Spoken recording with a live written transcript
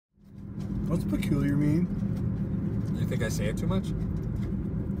What's peculiar mean? You think I say it too much?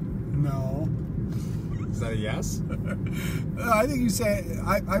 No. Is that a yes? I think you say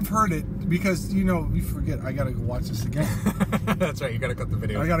I've heard it because, you know, you forget. I got to go watch this again. That's right. You got to cut the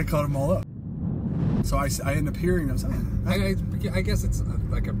video. I got to cut them all up. So I end up hearing those. I guess it's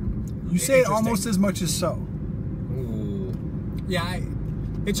like a... You say it almost as much as so. Ooh. Yeah,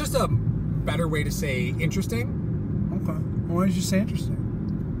 it's just a better way to say interesting. Okay. Why did you say interesting?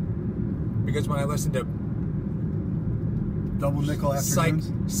 Because when I listen to Double Nickel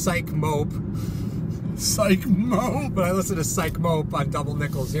Afternoons? Psych Mope. Psych Mope. When I listen to Psych Mope on Double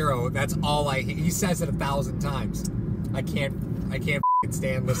Nickel Zero, that's all he says it 1,000 times. I can't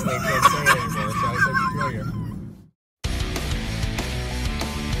stand listening to him say it anymore, so I say peculiar.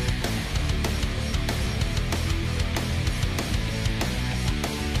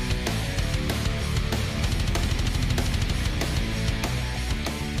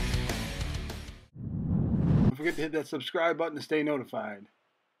 Don't forget to hit that subscribe button to stay notified.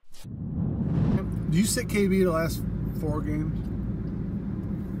 Do you sit KB the last 4 games?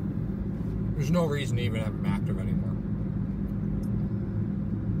 There's no reason to even have him active anymore.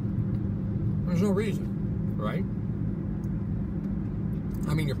 There's no reason, right?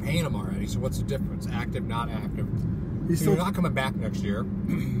 I mean, you're paying him already, so what's the difference? Active, not active. You're not coming back next year.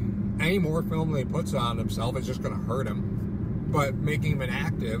 Any more film that he puts on himself is just going to hurt him. But making him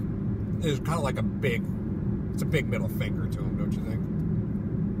inactive is kind of like a big middle finger to him, don't you think?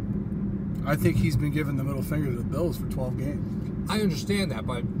 I think he's been giving the middle finger to the Bills for 12 games. I understand that,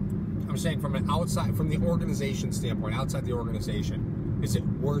 but I'm saying from the organization standpoint, outside the organization, is it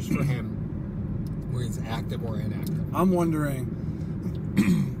worse for him where he's active or inactive? I'm wondering,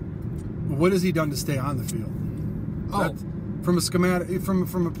 what has he done to stay on the field? From a schematic,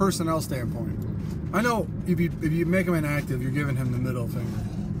 from a personnel standpoint, I know if you make him inactive, you're giving him the middle finger.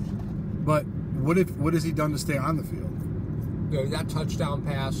 But what has he done to stay on the field? You know, that touchdown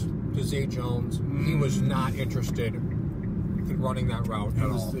pass to Zay Jones, he was not interested in running that route at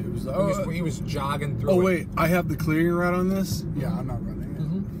all. He was jogging through. Oh wait, I have the clearing route on this. Yeah, I'm not running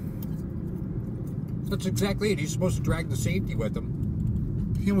it. That's exactly it. He's supposed to drag the safety with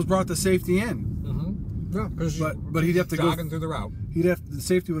him. He almost brought the safety in. Yeah, but he'd have to jogging through the route. The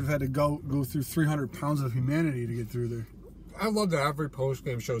safety would have had to go through 300 pounds of humanity to get through there. I love that every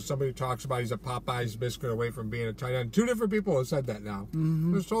post-game show somebody talks about he's a Popeye's biscuit away from being a tight end. 2 different people have said that now.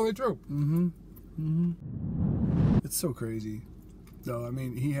 It's totally true. It's so crazy. Though, I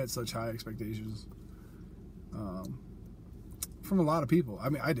mean, he had such high expectations from a lot of people. I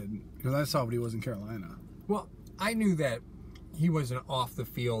mean, I didn't, because I saw what he was in Carolina. Well, I knew that he was an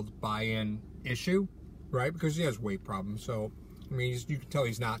off-the-field buy-in issue, right? Because he has weight problems. So, I mean, you can tell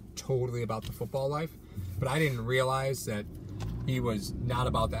he's not totally about the football life. But I didn't realize that he was not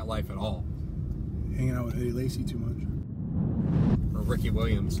about that life at all. Hanging out with Eddie Lacy too much. Or Ricky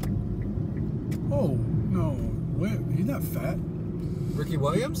Williams. Oh, no. He's not fat. Ricky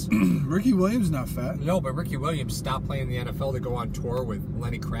Williams? Ricky Williams is not fat. No, but Ricky Williams stopped playing in the NFL to go on tour with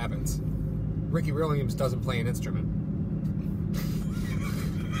Lenny Kravitz. Ricky Williams doesn't play an instrument.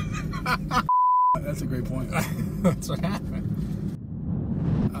 That's a great point. That's what happened.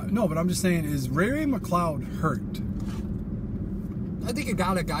 No, but I'm just saying, is Ray McLeod hurt? I think you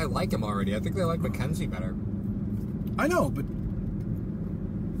got a guy like him already. I think they like McKenzie better. I know, but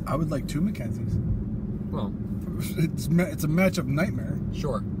I would like 2 McKenzies. Well, it's a matchup nightmare.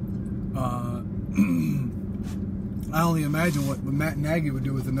 Sure. I only imagine what Matt Nagy would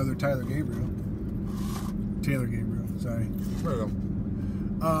do with another Taylor Gabriel, sorry. There we go.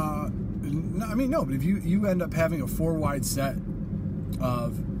 No, I mean, no, but if you end up having a 4-wide set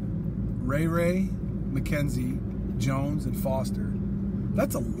of Ray, McKenzie, Jones, and Foster,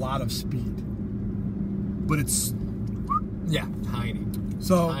 that's a lot of speed. But it's... Yeah, tiny.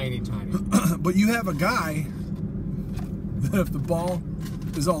 So, tiny. But you have a guy that if the ball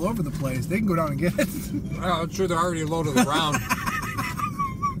is all over the place, they can go down and get it. Well, I'm sure they're already low to the ground.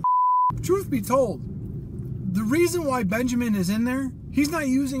 Truth be told, the reason why Benjamin is in there, he's not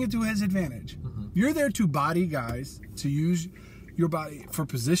using it to his advantage. You're there to body guys, to use your body for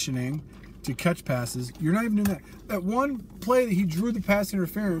positioning, to catch passes. You're not even doing that. That one play that he drew the pass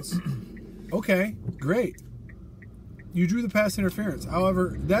interference, okay, great. You drew the pass interference.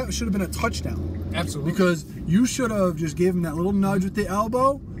 However, that should have been a touchdown. Absolutely. Because you should have just gave him that little nudge with the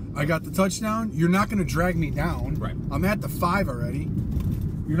elbow. I got the touchdown. You're not going to drag me down. Right. I'm at the 5 already.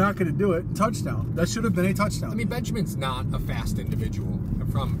 You're not going to do it. Touchdown. That should have been a touchdown. I mean, Benjamin's not a fast individual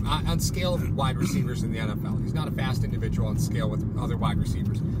on scale of wide receivers in the NFL. He's not a fast individual on scale with other wide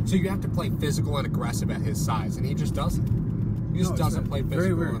receivers. So you have to play physical and aggressive at his size, and he just doesn't. He just doesn't play physical.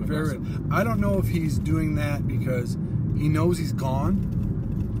 Very weird. Very weird. I don't know if he's doing that because he knows he's gone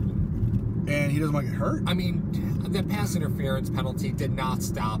and he doesn't want to get hurt. I mean, that pass interference penalty did not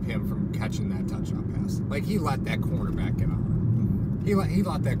stop him from catching that touchdown pass. Like, he let that cornerback get on him. He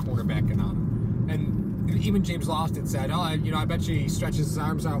let that cornerback get on him. And even James Lofton said, I bet you he stretches his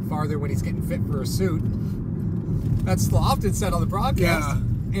arms out farther when he's getting fit for a suit. That's Lofton said on the broadcast.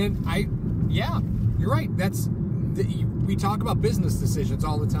 Yeah. And you're right. We talk about business decisions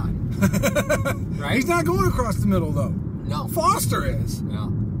all the time. Right? He's not going across the middle, though. No. Foster is. No.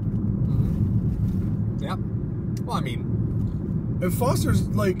 Mm-hmm. Yep. Well, I mean... And Foster's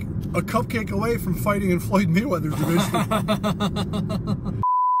like a cupcake away from fighting in Floyd Mayweather's division.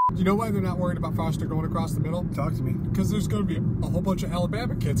 You know why they're not worried about Foster going across the middle? Talk to me. Because there's going to be a whole bunch of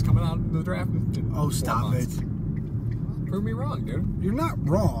Alabama kids coming out in the draft. Oh, stop it. Prove me wrong, dude. You're not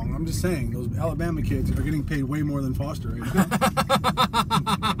wrong. I'm just saying, those Alabama kids are getting paid way more than Foster right now.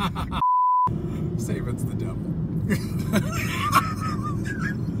 Saban's the devil.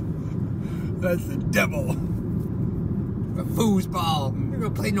 That's the devil. A foosball. You're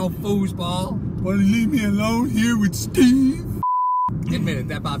going to play no foosball. Want to leave me alone here with Steve? Admit it,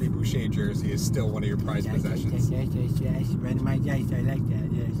 that Bobby Boucher jersey is still one of your prized possessions. Yes. Right in my dice. I like that.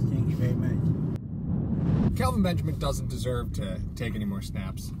 Yes, thank you very much. Kelvin Benjamin doesn't deserve to take any more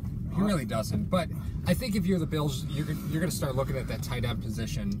snaps. He really doesn't. But I think if you're the Bills, you're going to start looking at that tight end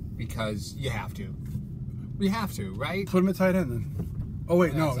position because you have to. You have to, right? Put him at tight end then. Oh,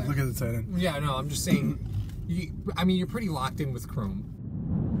 wait, no. Exactly. Look at the tight end. Yeah, no, I'm just saying. You're pretty locked in with Kroom.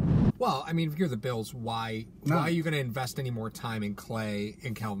 Well, I mean, if you're the Bills, why are you going to invest any more time in Clay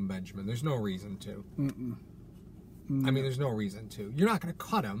and Kelvin Benjamin? There's no reason to. I mean, there's no reason to. You're not going to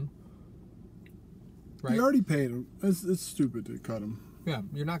cut him. Right? You already paid him. It's stupid to cut him. Yeah,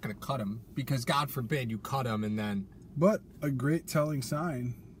 you're not going to cut him because God forbid you cut him and then... But a great telling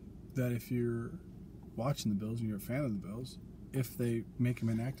sign that if you're watching the Bills and you're a fan of the Bills, if they make him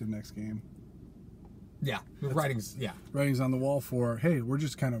inactive next game... Yeah, writing's on the wall for, hey, we're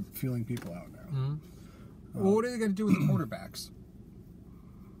just kind of feeling people out now. Mm-hmm. Well, what are they going to do with the quarterbacks?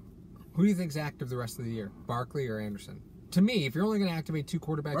 Who do you think's active the rest of the year? Barkley or Anderson? To me, if you're only going to activate 2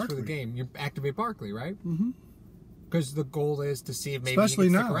 quarterbacks for the game, you activate Barkley, right? Mm-hmm. Because the goal is to see if maybe especially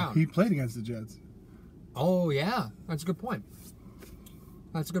he can stick now, around. He played against the Jets. Oh, yeah. That's a good point.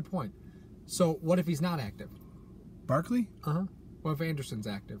 So, what if he's not active? Barkley? Uh-huh. What if Anderson's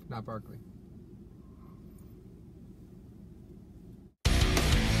active, not Barkley?